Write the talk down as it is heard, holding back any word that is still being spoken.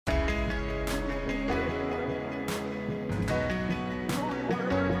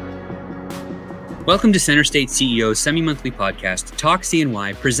Welcome to Center State CEO's semi-monthly podcast, Talk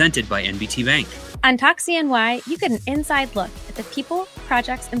CNY, presented by NBT Bank. On Talk CNY, you get an inside look at the people,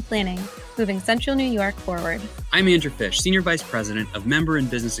 projects, and planning moving Central New York forward. I'm Andrew Fish, Senior Vice President of Member and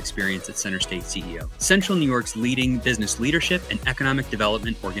Business Experience at Center State CEO, Central New York's leading business leadership and economic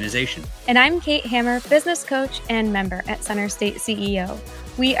development organization. And I'm Kate Hammer, Business Coach and Member at Center State CEO.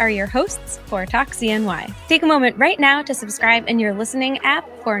 We are your hosts for Talk CNY. Take a moment right now to subscribe in your listening app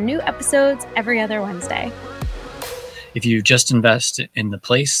for new episodes every other Wednesday. If you just invest in the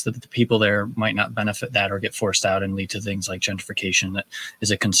place, that the people there might not benefit that or get forced out and lead to things like gentrification that is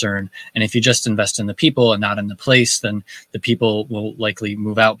a concern. And if you just invest in the people and not in the place, then the people will likely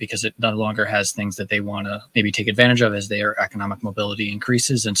move out because it no longer has things that they want to maybe take advantage of as their economic mobility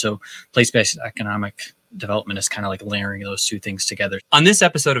increases. And so place-based economic development is kind of like layering those two things together. On this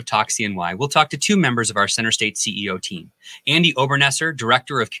episode of Talk CNY, we'll talk to two members of our Center State CEO team, Andy Obernesser,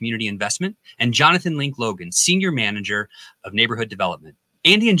 Director of Community Investment, and Jonathan Link Logan, Senior Manager of Neighborhood Development.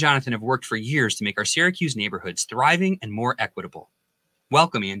 Andy and Jonathan have worked for years to make our Syracuse neighborhoods thriving and more equitable.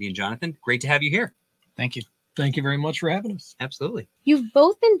 Welcome, Andy and Jonathan. Great to have you here. Thank you. Thank you very much for having us. Absolutely. You've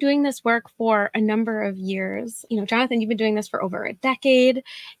both been doing this work for a number of years. Jonathan, you've been doing this for over a decade.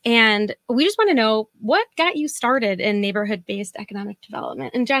 And we just want to know what got you started in neighborhood-based economic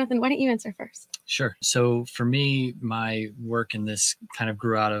development. And Jonathan, why don't you answer first? Sure. So for me, my work in this kind of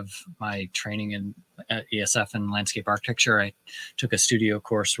grew out of my training in ESF and landscape architecture. I took a studio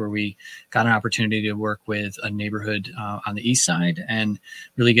course where we got an opportunity to work with a neighborhood on the east side and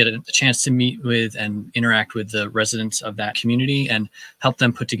really get a chance to meet with and interact with the residents of that community and help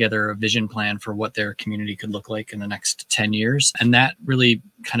them put together a vision plan for what their community could look like in the next 10 years. And that really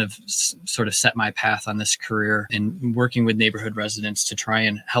kind of sort of set my path on this career in working with neighborhood residents to try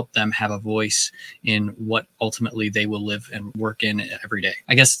and help them have a voice in what ultimately they will live and work in every day.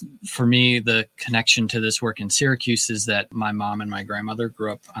 I guess for me, the connection to this work in Syracuse is that my mom and my grandmother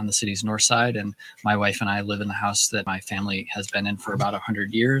grew up on the city's north side, and my wife and I live in the house that my family has been in for about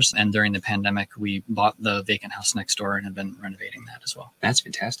 100 years. And during the pandemic, we bought the vacant house next door and have been renovating that as well. That's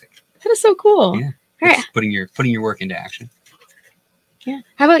fantastic. That is so cool. Yeah. All right. Putting your work into action. Yeah.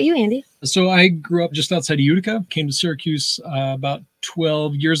 How about you, Andy? So I grew up just outside of Utica, came to Syracuse about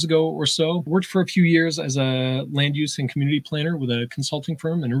 12 years ago or so. Worked for a few years as a land use and community planner with a consulting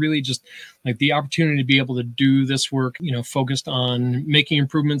firm, and really just like the opportunity to be able to do this work, focused on making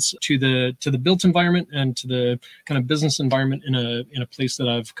improvements to the built environment and to the kind of business environment in a place that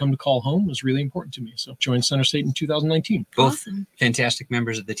I've come to call home was really important to me. So joined Center State in 2019. Both Awesome. Fantastic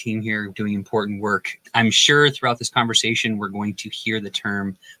members of the team here doing important work. I'm sure throughout this conversation, we're going to hear the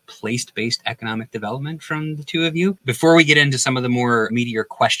term place-based economic development from the two of you. Before we get into some of the more meatier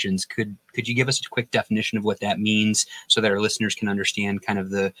questions, could you give us a quick definition of what that means so that our listeners can understand kind of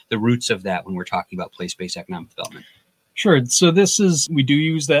the roots of that when we're talking about place-based economic development? Sure. So we do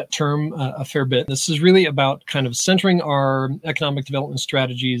use that term a fair bit. This is really about kind of centering our economic development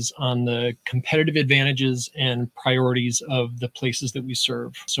strategies on the competitive advantages and priorities of the places that we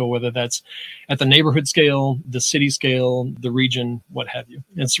serve. So whether that's at the neighborhood scale, the city scale, the region, what have you.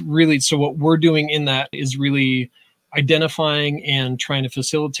 It's really, so what we're doing in that is really identifying and trying to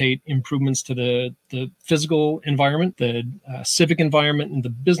facilitate improvements to the physical environment, the civic environment, and the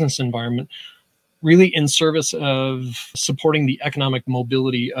business environment, really in service of supporting the economic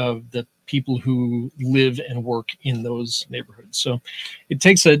mobility of the people who live and work in those neighborhoods. So it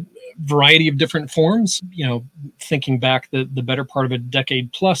takes a variety of different forms. Thinking back the better part of a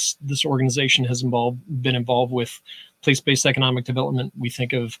decade plus, this organization has been involved with place-based economic development. We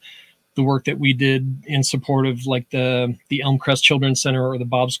think of the work that we did in support of like the Elmcrest Children's Center or the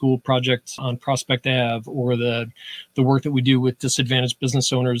Bob School project on Prospect Ave, or the work that we do with disadvantaged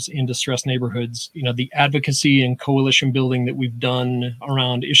business owners in distressed neighborhoods. The advocacy and coalition building that we've done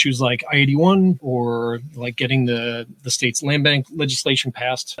around issues like I-81 or like getting the state's land bank legislation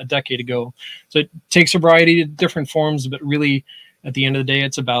passed a decade ago. So it takes a variety of different forms, but really at the end of the day,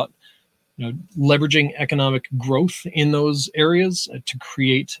 it's about leveraging economic growth in those areas to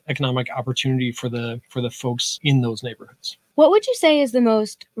create economic opportunity for the folks in those neighborhoods. What would you say is the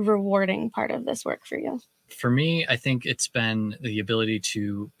most rewarding part of this work for you? For me, I think it's been the ability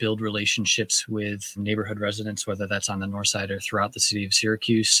to build relationships with neighborhood residents, whether that's on the north side or throughout the city of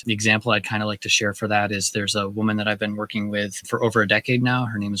Syracuse. The example I'd kind of like to share for that is there's a woman that I've been working with for over a decade now.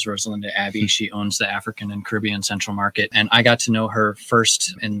 Her name is Rosalinda Abbey. She owns the African and Caribbean Central Market. And I got to know her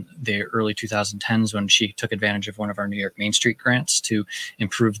first in the early 2010s when she took advantage of one of our New York Main Street grants to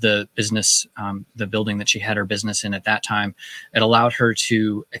improve the business, the building that she had her business in at that time. It allowed her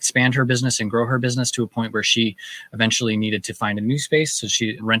to expand her business and grow her business to a point where where she eventually needed to find a new space. So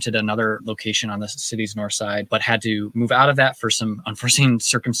she rented another location on the city's north side, but had to move out of that for some unforeseen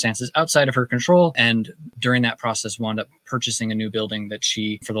circumstances outside of her control. And during that process, wound up purchasing a new building that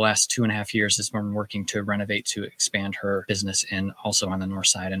she, for the last 2.5 years, has been working to renovate to expand her business in, also on the north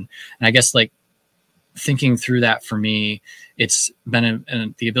side. And I guess like thinking through that for me, it's been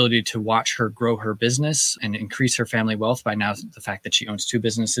the ability to watch her grow her business and increase her family wealth by now the fact that she owns 2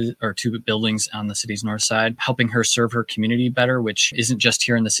 businesses or 2 buildings on the city's north side, helping her serve her community better, which isn't just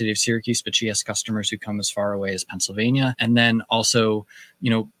here in the city of Syracuse, but she has customers who come as far away as Pennsylvania. And then also,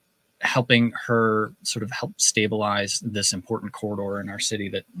 helping her sort of help stabilize this important corridor in our city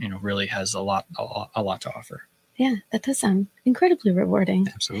that, really has a lot to offer. Yeah, that does sound incredibly rewarding.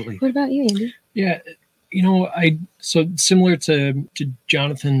 Absolutely. What about you, Andy? Yeah, so similar to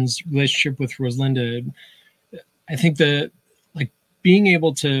Jonathan's relationship with Rosalinda, I think that like being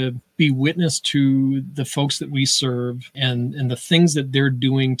able to be witness to the folks that we serve and the things that they're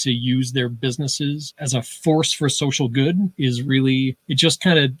doing to use their businesses as a force for social good is really, it just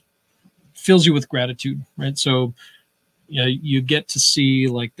kind of fills you with gratitude, right? So you get to see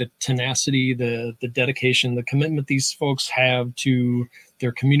like the tenacity, the dedication, the commitment these folks have to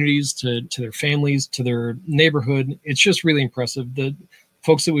their communities, to their families, to their neighborhood. It's just really impressive. The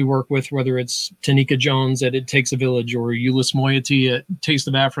folks that we work with, whether it's Tanika Jones at It Takes a Village or Ulyss Moiety at Taste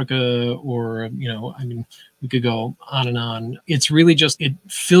of Africa, or, we could go on and on. It's really just, it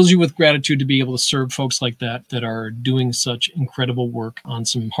fills you with gratitude to be able to serve folks like that are doing such incredible work on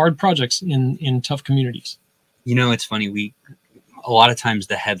some hard projects in tough communities. It's funny. A lot of times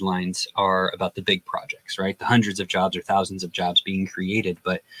the headlines are about the big projects, right? The hundreds of jobs or thousands of jobs being created,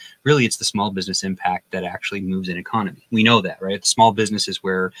 but really it's the small business impact that actually moves an economy. We know that, right? Small business is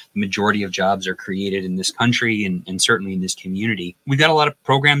where the majority of jobs are created in this country and certainly in this community. We've got a lot of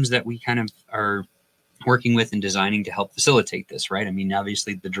programs that we kind of are working with and designing to help facilitate this, right? I mean,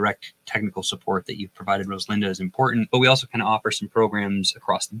 obviously the direct technical support that you've provided, Rosalinda, is important, but we also kind of offer some programs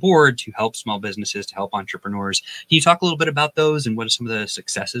across the board to help small businesses, to help entrepreneurs. Can you talk a little bit about those and what are some of the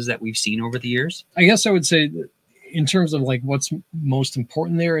successes that we've seen over the years? I guess I would say that in terms of like what's most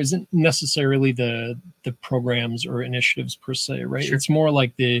important there isn't necessarily the programs or initiatives per se, right? Sure. It's more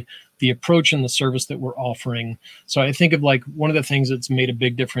like the approach and the service that we're offering. So I think of like one of the things that's made a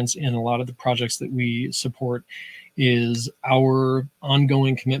big difference in a lot of the projects that we support is our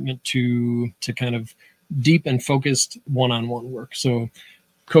ongoing commitment to kind of deep and focused one-on-one work. So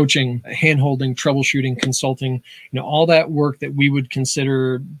coaching, hand-holding, troubleshooting, consulting, all that work that we would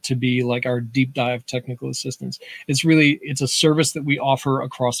consider to be like our deep dive technical assistance. It's a service that we offer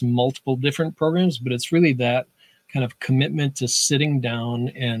across multiple different programs, but it's really that kind of commitment to sitting down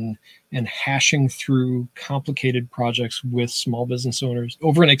and hashing through complicated projects with small business owners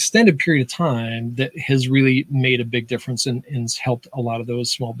over an extended period of time that has really made a big difference and has helped a lot of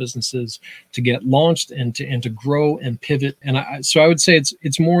those small businesses to get launched and to grow and pivot. And so I would say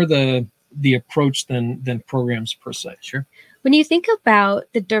it's more the approach than programs per se. Sure. When you think about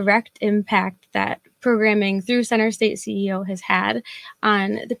the direct impact that programming through Center State CEO has had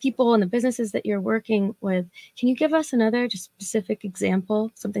on the people and the businesses that you're working with, can you give us another just specific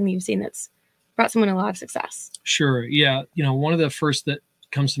example, something that you've seen that's brought someone a lot of success? Sure. Yeah. One of the first that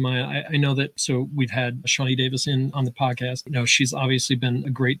comes to mind, I know that, so we've had Shawnee Davis on the podcast. She's obviously been a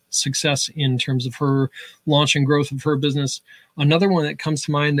great success in terms of her launch and growth of her business. Another one that comes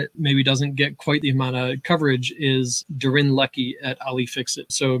to mind that maybe doesn't get quite the amount of coverage is Doreen Leckie at Ali Fix It.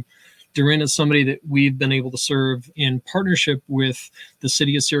 So Doreen is somebody that we've been able to serve in partnership with the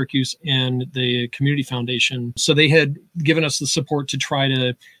city of Syracuse and the Community Foundation. So they had given us the support to try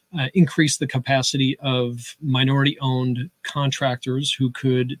to increase the capacity of minority-owned contractors who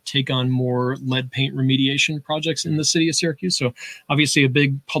could take on more lead paint remediation projects in the city of Syracuse. So obviously a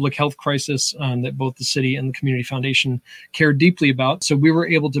big public health crisis that both the city and the Community Foundation care deeply about. So we were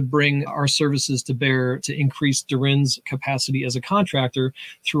able to bring our services to bear to increase Doreen's capacity as a contractor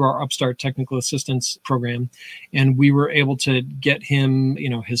through our Upstart Technical Assistance Program. And we were able to get him,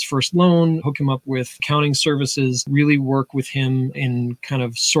 his first loan, hook him up with accounting services, really work with him in kind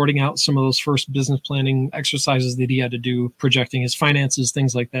of sorting out some of those first business planning exercises that he had to do, projecting his finances,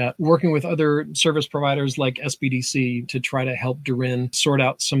 things like that. Working with other service providers like SBDC to try to help Doreen sort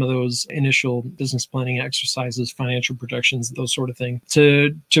out some of those initial business planning exercises, financial projections, those sort of things,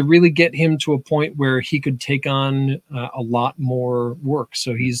 to really get him to a point where he could take on a lot more work.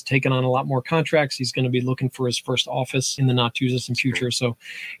 So he's taken on a lot more contracts. He's going to be looking for his first office in the not too distant future. So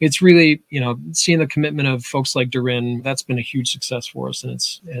it's really, seeing the commitment of folks like Doreen, that's been a huge success for us. And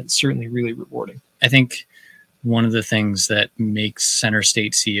it's certainly really rewarding. I think one of the things that makes Center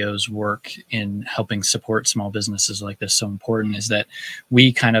State CEOs work in helping support small businesses like this so important is that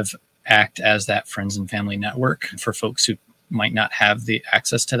we kind of act as that friends and family network for folks who might not have the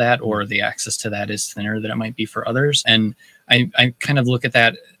access to that, or the access to that is thinner than it might be for others. And I kind of look at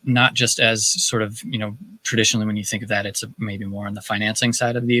that not just as sort of, traditionally when you think of that, it's maybe more on the financing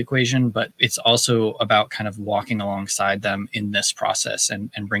side of the equation, but it's also about kind of walking alongside them in this process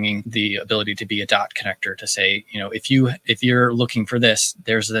and bringing the ability to be a dot connector to say, if you're looking for this,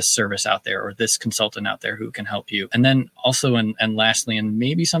 there's this service out there or this consultant out there who can help you. And then also, and lastly, and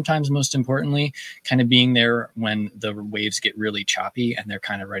maybe sometimes most importantly, kind of being there when the waves get really choppy and they're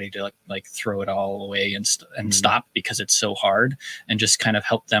kind of ready to like throw it all away and stop because it's so hard, and just kind of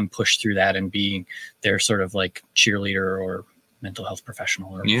help them push through that and being their sort of like cheerleader or mental health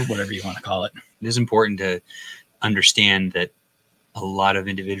professional or whatever you want to call it. It is important to understand that a lot of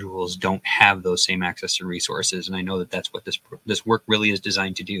individuals don't have those same access to resources. And I know that that's what this work really is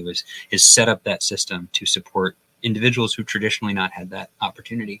designed to do is set up that system to support individuals who traditionally not had that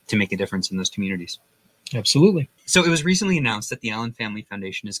opportunity to make a difference in those communities. Absolutely. So it was recently announced that the Allen Family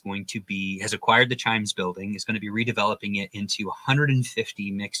Foundation has acquired the Chimes building, is going to be redeveloping it into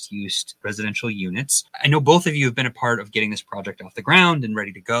 150 mixed-use residential units. I know both of you have been a part of getting this project off the ground and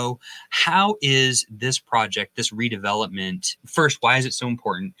ready to go. How is this project, this redevelopment, first, why is it so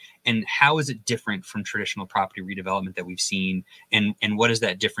important? And how is it different from traditional property redevelopment that we've seen? And what is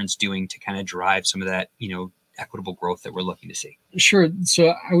that difference doing to kind of drive some of that, equitable growth that we're looking to see? Sure.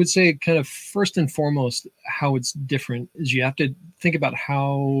 So I would say kind of first and foremost, how it's different is you have to think about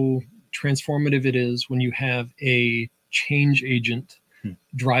how transformative it is when you have a change agent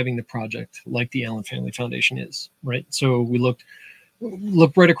driving the project like the Allen Family Foundation is, right? So we look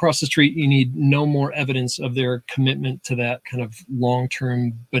right across the street. You need no more evidence of their commitment to that kind of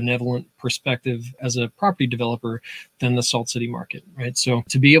long-term benevolent perspective as a property developer than the Salt City market, right? So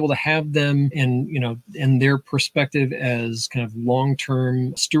to be able to have them and their perspective as kind of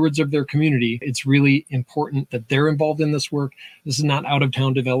long-term stewards of their community, it's really important that they're involved in this work. This is not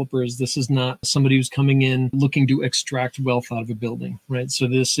out-of-town developers. This is not somebody who's coming in looking to extract wealth out of a building, right? So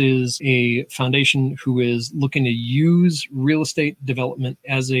this is a foundation who is looking to use real estate development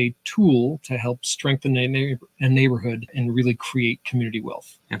as a tool to help strengthen a neighborhood and really create community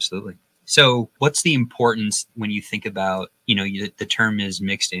wealth. Absolutely. So what's the importance when you think about, the term is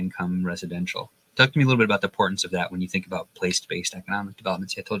mixed income residential? Talk to me a little bit about the importance of that when you think about place-based economic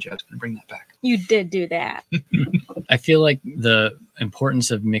development. See, I told you I was going to bring that back. You did do that. I feel like the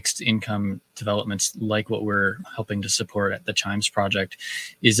importance of mixed income developments, like what we're helping to support at the Chimes project,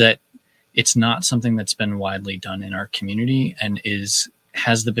 is that it's not something that's been widely done in our community and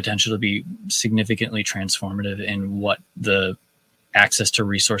has the potential to be significantly transformative in what the access to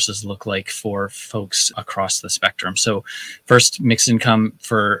resources look like for folks across the spectrum. So first, mixed income,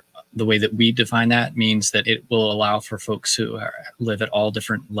 for the way that we define that, means that it will allow for folks who live at all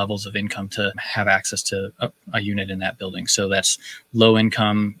different levels of income to have access to a unit in that building. So that's low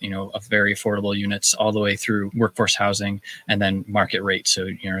income, of very affordable units, all the way through workforce housing, and then market rate. So,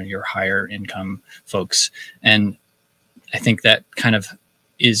 your higher income folks. And I think that kind of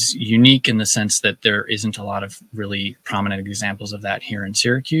is unique in the sense that there isn't a lot of really prominent examples of that here in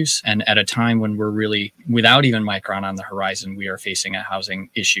Syracuse. And at a time when we're really, without even Micron on the horizon, we are facing a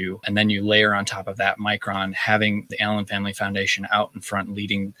housing issue. And then you layer on top of that Micron, having the Allen Family Foundation out in front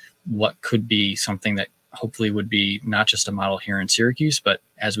leading what could be something that hopefully would be not just a model here in Syracuse, but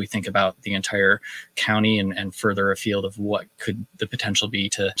as we think about the entire county and further afield of what could the potential be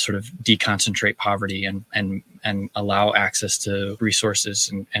to sort of deconcentrate poverty and allow access to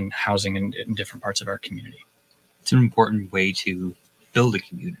resources and housing in different parts of our community. It's an important way to build a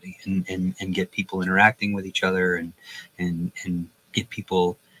community and get people interacting with each other and get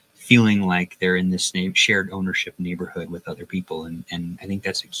people feeling like they're in this shared ownership neighborhood with other people. And I think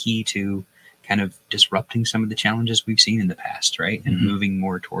that's a key to kind of disrupting some of the challenges we've seen in the past, right? And moving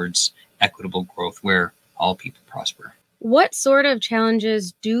more towards equitable growth where all people prosper. What sort of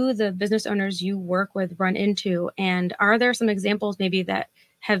challenges do the business owners you work with run into? And are there some examples maybe that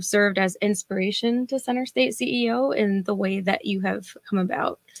have served as inspiration to Center State CEO in the way that you have come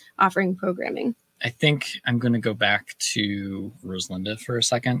about offering programming? I think I'm going to go back to Rosalinda for a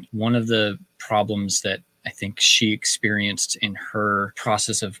second. One of the problems that I think she experienced in her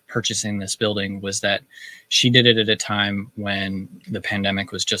process of purchasing this building was that she did it at a time when the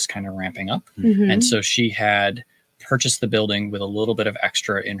pandemic was just kind of ramping up. And so she had purchased the building with a little bit of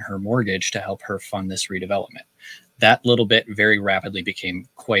extra in her mortgage to help her fund this redevelopment. that little bit very rapidly became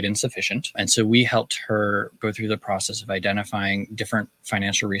quite insufficient. And so we helped her go through the process of identifying different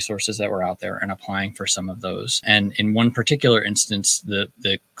financial resources that were out there and applying for some of those. And in one particular instance,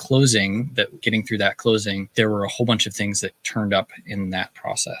 the closing, that getting through that closing, there were a whole bunch of things that turned up in that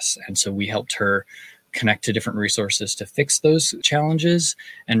process. And so we helped her connect to different resources to fix those challenges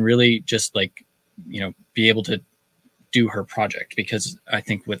and really just be able to do her project, because I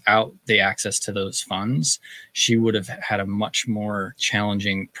think without the access to those funds, she would have had a much more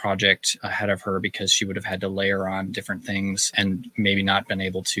challenging project ahead of her, because she would have had to layer on different things and maybe not been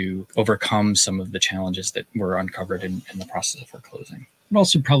able to overcome some of the challenges that were uncovered in the process of her closing. I'd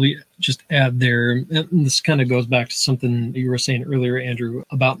also probably just add there, and this kind of goes back to something you were saying earlier, Andrew,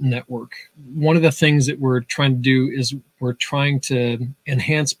 about network. One of the things that we're trying to do is we're trying to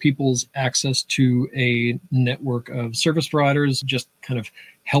enhance people's access to a network of service providers, just kind of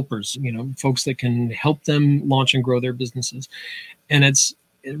helpers, folks that can help them launch and grow their businesses. And it's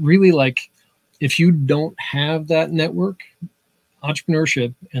really like, if you don't have that network,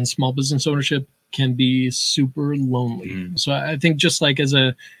 entrepreneurship and small business ownership can be super lonely. So I think just like as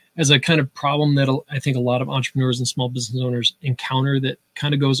a kind of problem that I think a lot of entrepreneurs and small business owners encounter that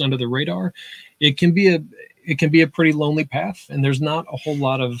kind of goes under the radar, it can be a pretty lonely path, and there's not a whole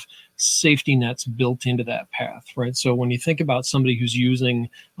lot of safety nets built into that path, right? So when you think about somebody who's using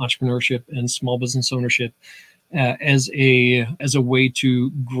entrepreneurship and small business ownership as a way to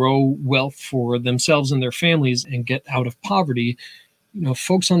grow wealth for themselves and their families and get out of poverty,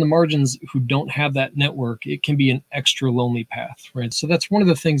 folks on the margins who don't have that network, it can be an extra lonely path, right? So that's one of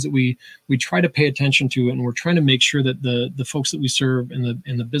the things that we try to pay attention to, and we're trying to make sure that the folks that we serve and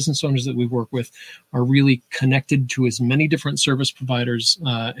the business owners that we work with are really connected to as many different service providers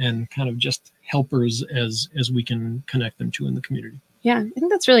and kind of just helpers as we can connect them to in the community. Yeah, I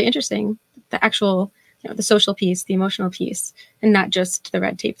think that's really interesting. The actual, the social piece, the emotional piece, and not just the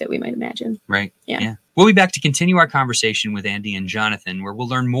red tape that we might imagine. Right. Yeah. We'll be back to continue our conversation with Andy and Jonathan, where we'll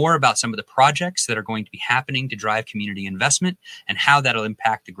learn more about some of the projects that are going to be happening to drive community investment and how that'll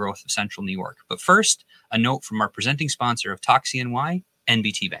impact the growth of Central New York. But first, a note from our presenting sponsor of Talk CNY,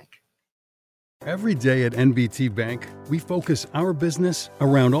 NBT Bank. Every day at NBT Bank, we focus our business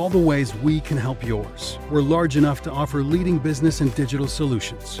around all the ways we can help yours. We're large enough to offer leading business and digital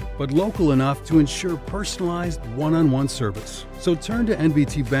solutions, but local enough to ensure personalized one-on-one service. So turn to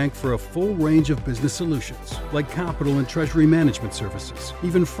NBT Bank for a full range of business solutions, like capital and treasury management services,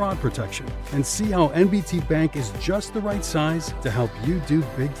 even fraud protection, and see how NBT Bank is just the right size to help you do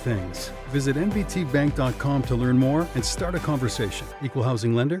big things. Visit nbtbank.com to learn more and start a conversation. Equal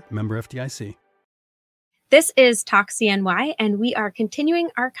housing lender, member FDIC. This is Talk CNY, and we are continuing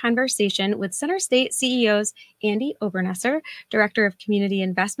our conversation with Center State CEOs Andy Obernesser, Director of Community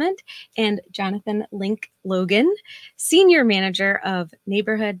Investment, and Jonathan Link-Logan, Senior Manager of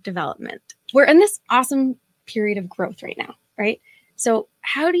Neighborhood Development. We're in this awesome period of growth right now, right? So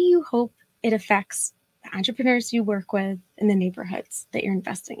how do you hope it affects the entrepreneurs you work with in the neighborhoods that you're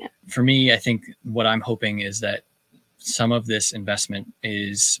investing in? For me, I think what I'm hoping is that some of this investment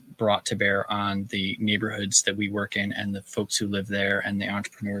is brought to bear on the neighborhoods that we work in and the folks who live there and the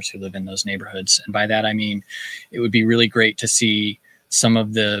entrepreneurs who live in those neighborhoods. And by that, I mean, it would be really great to see some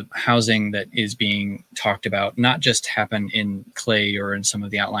of the housing that is being talked about not just happen in Clay or in some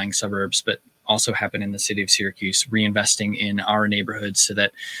of the outlying suburbs, but also happen in the city of Syracuse, reinvesting in our neighborhoods so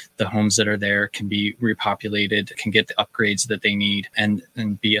that the homes that are there can be repopulated, can get the upgrades that they need, and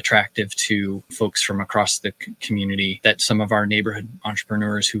be attractive to folks from across the community. That some of our neighborhood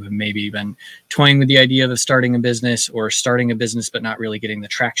entrepreneurs who have maybe been toying with the idea of starting a business or starting a business but not really getting the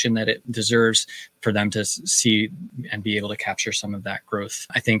traction that it deserves, for them to see and be able to capture some of that growth.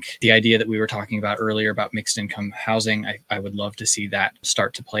 I think the idea that we were talking about earlier about mixed income housing, I would love to see that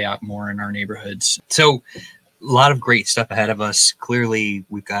start to play out more in our neighborhoods. So a lot of great stuff ahead of us. Clearly,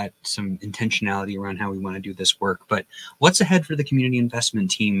 we've got some intentionality around how we want to do this work. But what's ahead for the community investment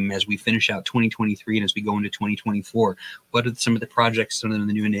team as we finish out 2023 and as we go into 2024? What are some of the projects, some of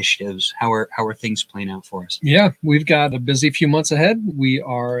the new initiatives? How are things playing out for us? Yeah, we've got a busy few months ahead. We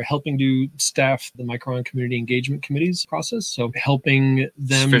are helping to staff the Micron Community Engagement Committee's process. So helping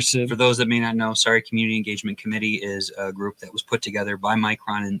them For those that may not know, Community Engagement Committee is a group that was put together by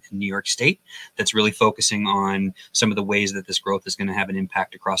Micron in New York State that's really focusing on on some of the ways that this growth is going to have an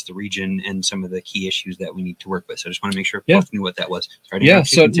impact across the region and some of the key issues that we need to work with. So I just want to make sure both knew what that was.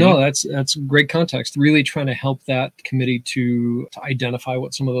 That's great context. Really trying to help that committee to identify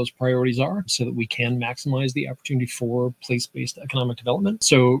what some of those priorities are so that we can maximize the opportunity for place-based economic development.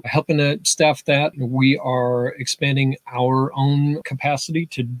 So helping to staff that, we are expanding our own capacity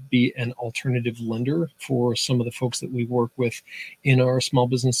to be an alternative lender for some of the folks that we work with in our small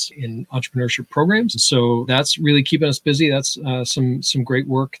business in entrepreneurship programs. So that's really keeping us busy. That's some great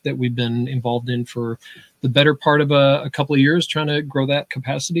work that we've been involved in for the better part of a couple of years, trying to grow that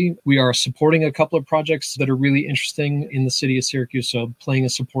capacity. We are supporting a couple of projects that are really interesting in the city of Syracuse. So playing a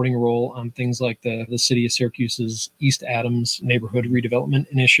supporting role on things like the city of Syracuse's East Adams neighborhood redevelopment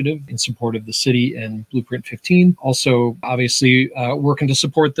initiative in support of the city and Blueprint 15. Also, obviously, working to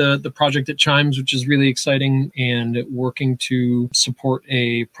support the project at Chimes, which is really exciting, and working to support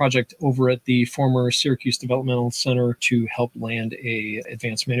a project over at the former Syracuse Developmental Center to help land a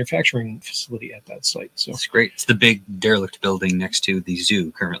advanced manufacturing facility at that site. So it's great. It's the big derelict building next to the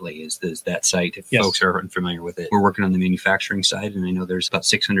zoo currently is that site. If folks are unfamiliar with it, we're working on the manufacturing side, and I know there's about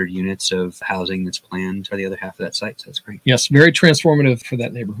 600 units of housing that's planned for the other half of that site. So that's great. Yes, very transformative for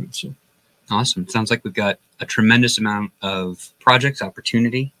that neighborhood. So awesome. Sounds like we've got a tremendous amount of projects,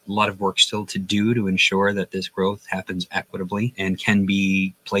 opportunity, a lot of work still to do to ensure that this growth happens equitably and can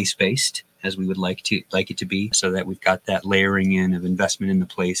be place-based as we would like it to be, so that we've got that layering in of investment in the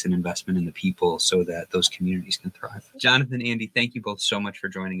place and investment in the people so that those communities can thrive. Jonathan, Andy, thank you both so much for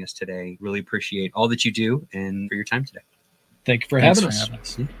joining us today. Really appreciate all that you do and for your time today. Thank you for having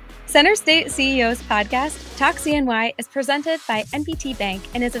us. Center State CEO's podcast, Talk CNY, is presented by NBT Bank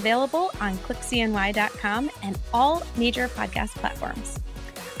and is available on clickcny.com and all major podcast platforms.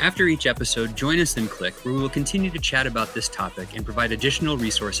 After each episode, join us in Click, where we will continue to chat about this topic and provide additional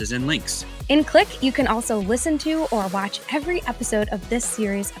resources and links. In Click, you can also listen to or watch every episode of this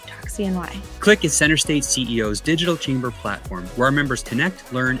series of Talk CNY. Click is Center State CEO's digital chamber platform, where our members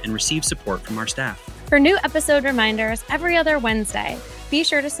connect, learn, and receive support from our staff. For new episode reminders every other Wednesday, be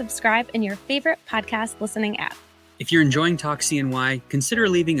sure to subscribe in your favorite podcast listening app. If you're enjoying Talk CNY, consider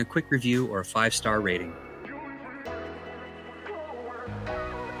leaving a quick review or a 5-star rating.